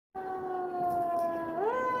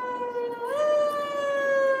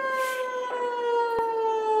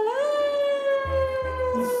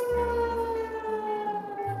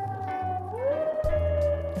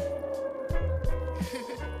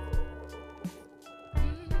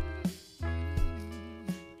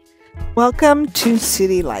Welcome to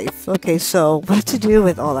city life. Okay, so what to do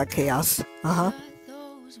with all that chaos?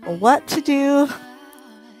 What to do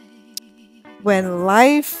when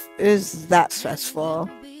life is that stressful,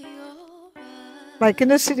 like in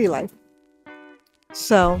the city life?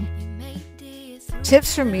 So,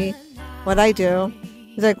 tips for me, what I do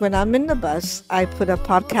is like when I'm in the bus, I put a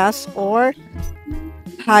podcast or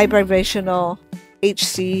high vibrational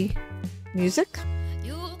HC music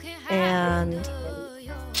and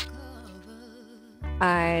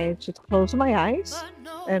I just close my eyes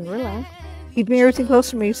and relax, keeping everything close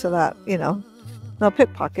to me so that, no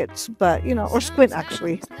pickpockets, but, or squint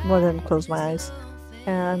actually, more than close my eyes.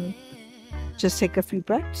 And just take a few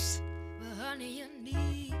breaths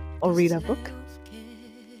or read a book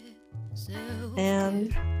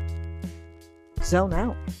and zone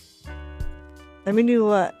out. Let me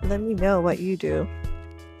know what you do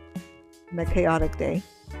in a chaotic day.